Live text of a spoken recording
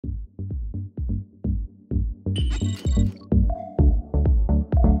Welcome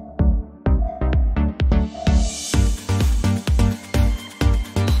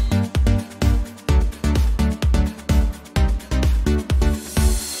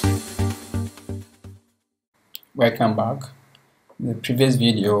back. In the previous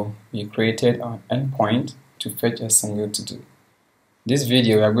video, we created an endpoint to fetch a single to-do. This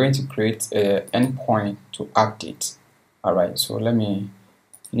video, we are going to create an endpoint to update. Alright, so let me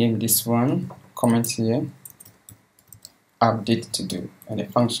name this one, comment here, update to-do. And the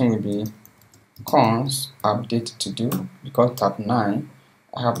function will be const update to-do. Because tab 9,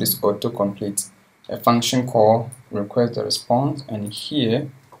 I have this autocomplete, a function called request the response, and here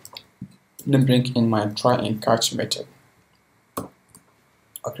then bring in my try and catch method.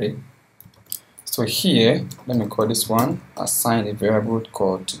 Okay, so here let me call this one, assign a variable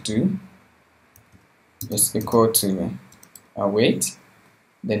called to do is equal to await,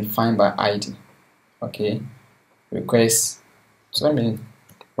 then find by ID. Okay, request, so let me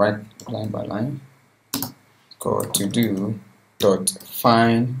write line by line, called to do dot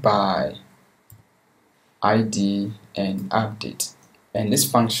find by ID and update. And this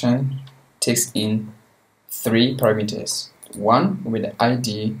function takes in 3 parameters. One with the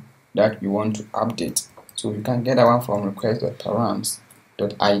ID that we want to update. So we can get that one from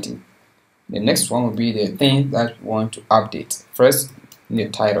request.params.id. The next one will be the thing that we want to update. First, in the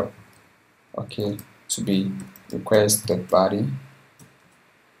title. Okay, to be request.body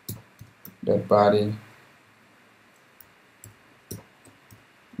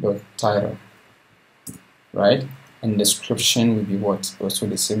title. Right? And description will be what? Also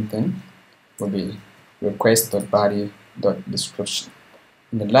the same thing. Will be request.body.description.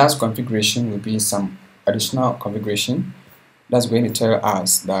 And the last configuration will be some additional configuration that's going to tell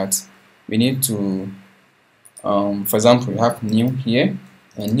us that we need to, for example, we have new here,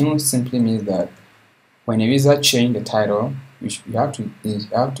 and new simply means that when a user change the title, you have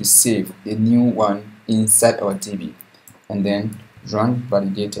to save the new one inside our DB, and then run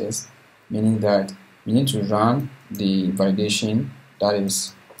validators, meaning that we need to run the validation that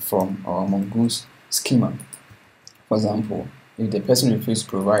is from our mongoose schema. For example, if the person refuses to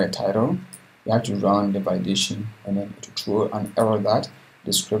provide a title, you have to run the validation and then to throw an error that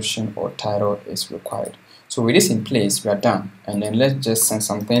description or title is required. So with this in place, we are done. And then let's just send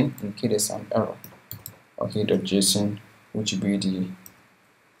something in case there's an error. Okay, .json, which will be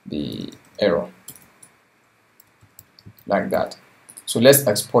the error, like that. So let's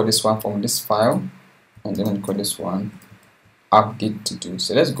export this one from this file, and then call this one update to do.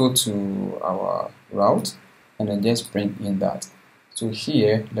 So let's go to our route and then just bring in that. So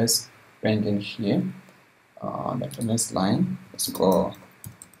here, let's bring in here the next line. Let's go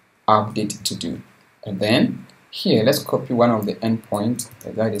update to do, and then here let's copy one of the endpoints,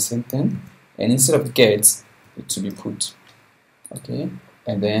 exactly the same thing, and instead of get, it will be put. Okay,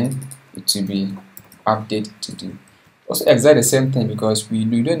 and then it will be update to do. Also exactly the same thing, because we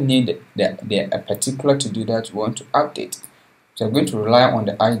don't need a particular to do that we want to update. So I'm going to rely on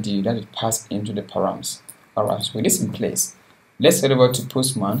the ID that is passed into the params. Alright, so with this in place, let's head over to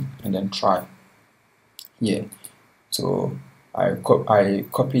Postman and then try. Here, so I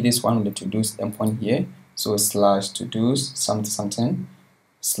copy this one of the to-dos endpoint here. So slash to-dos something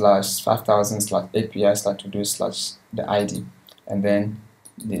slash 5000 slash API slash to-dos slash the ID, and then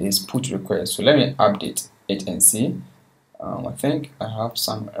there is put request. So let me update it and see. I think I have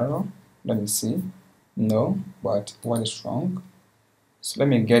some error. Let me see. No, but what is wrong? So let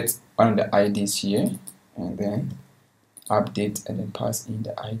me get one of the IDs here and then update and then pass in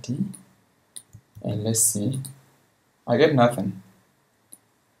the ID, and let's see. I get nothing.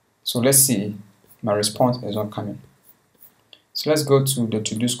 So let's see, my response is not coming. So let's go to the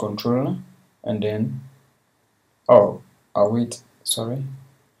to-dos controller and then wait, sorry,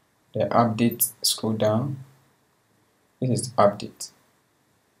 the update, scroll down. This is update.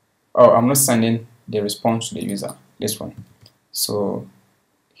 I'm not sending the response to the user, this one. So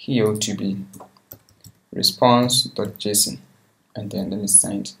here to be response.json, and then let me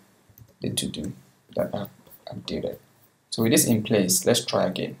send the to-do that I've updated. So with this in place, let's try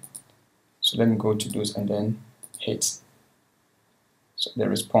again. So let me go to those and then hit. So the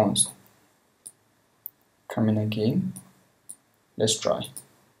response coming again. Let's try.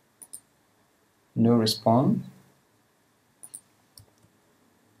 No response.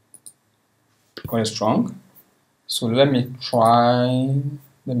 What is wrong? So let me try,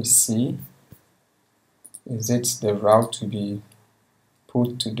 let me see. Is it the route to be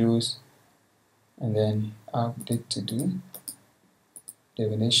put to do's and then update to do,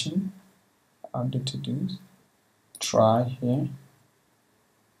 definition, update to do's, try here.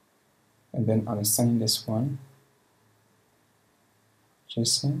 and then I'm assigning this one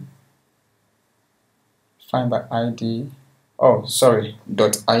JSON find by ID. Oh, sorry,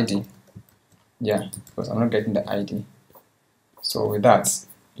 .id. Yeah, because I'm not getting the ID. So with that,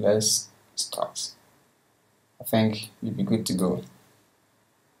 let's start. I think we'll be good to go.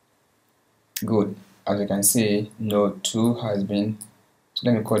 Good. As you can see, node 2 has been, so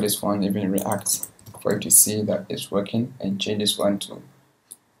let me call this one even React for you to see that it's working, and change this one to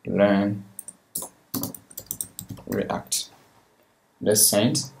learn React. Let's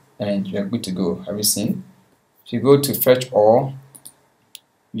send, and you're good to go. Have you seen? If you go to fetch all,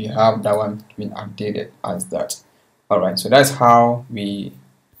 we have that one being updated as that. Alright, so that's how we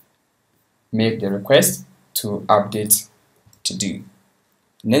make the request to update to do.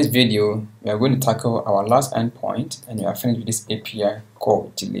 Next video, we are going to tackle our last endpoint, and we are finished with this API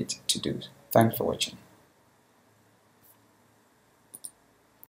called delete to do. Thanks for watching.